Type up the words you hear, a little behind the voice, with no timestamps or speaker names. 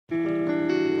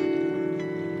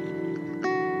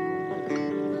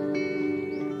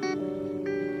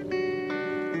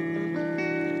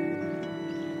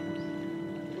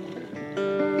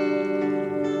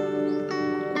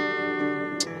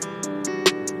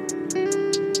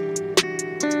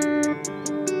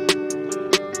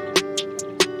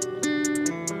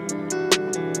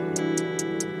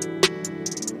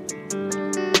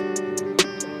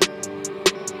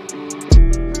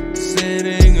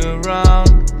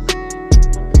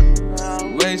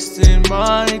wasting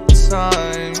my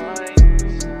time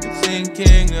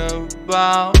thinking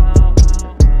about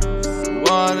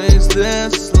what is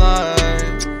this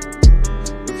like.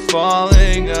 We're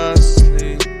falling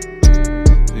asleep,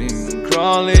 been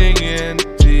crawling in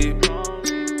deep,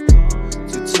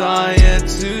 too tired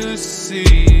to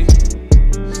see,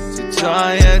 too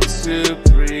tired to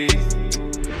breathe.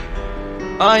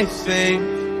 I think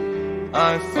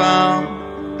I found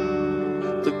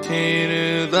the key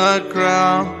to the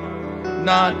ground.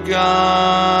 Not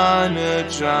gonna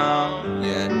drown,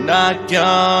 yeah, not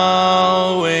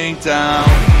going down.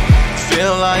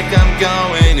 Feel like I'm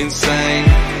going insane.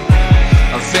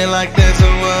 I feel like there's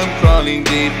a worm crawling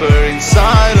deeper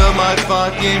inside of my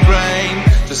fucking brain.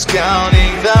 Just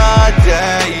counting the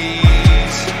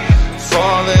days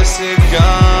for this to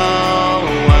go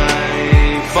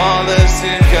away, for this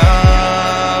to go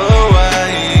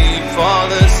away, for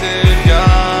this to go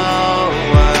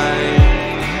away.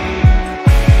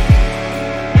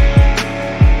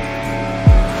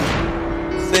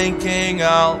 Thinking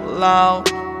out loud,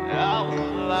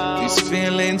 these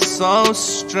feelings so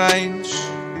strange.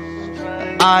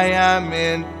 I am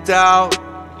in doubt,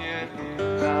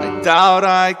 I doubt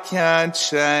I can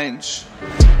change.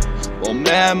 While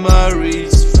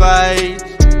memories fade,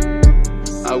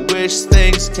 I wish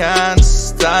things can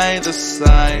stay the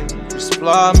same. Just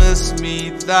promise me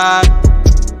that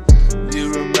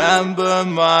you remember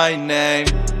my name.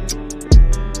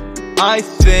 I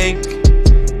think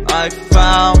I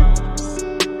found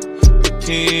the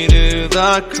key to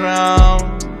the crown.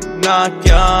 Not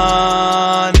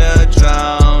gonna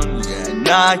drown, yeah,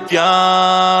 not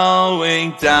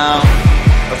going down.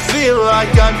 I feel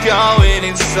like I'm going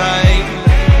insane.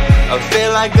 I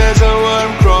feel like there's a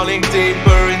worm crawling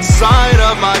deeper inside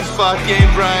of my fucking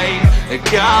brain, and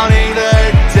counting the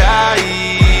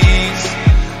days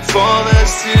for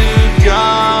this to go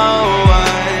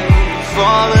away,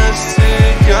 for this to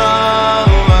go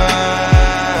away.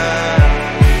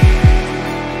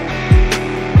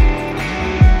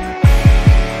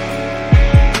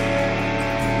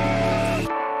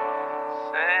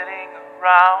 Sitting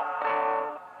around,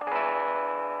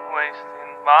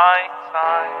 wasting my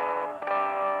time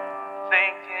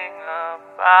thinking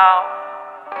about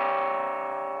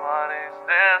what is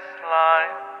this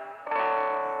like.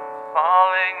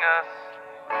 Falling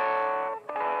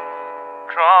asleep,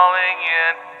 crawling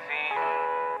in deep,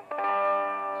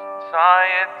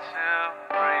 tired to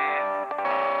breathe.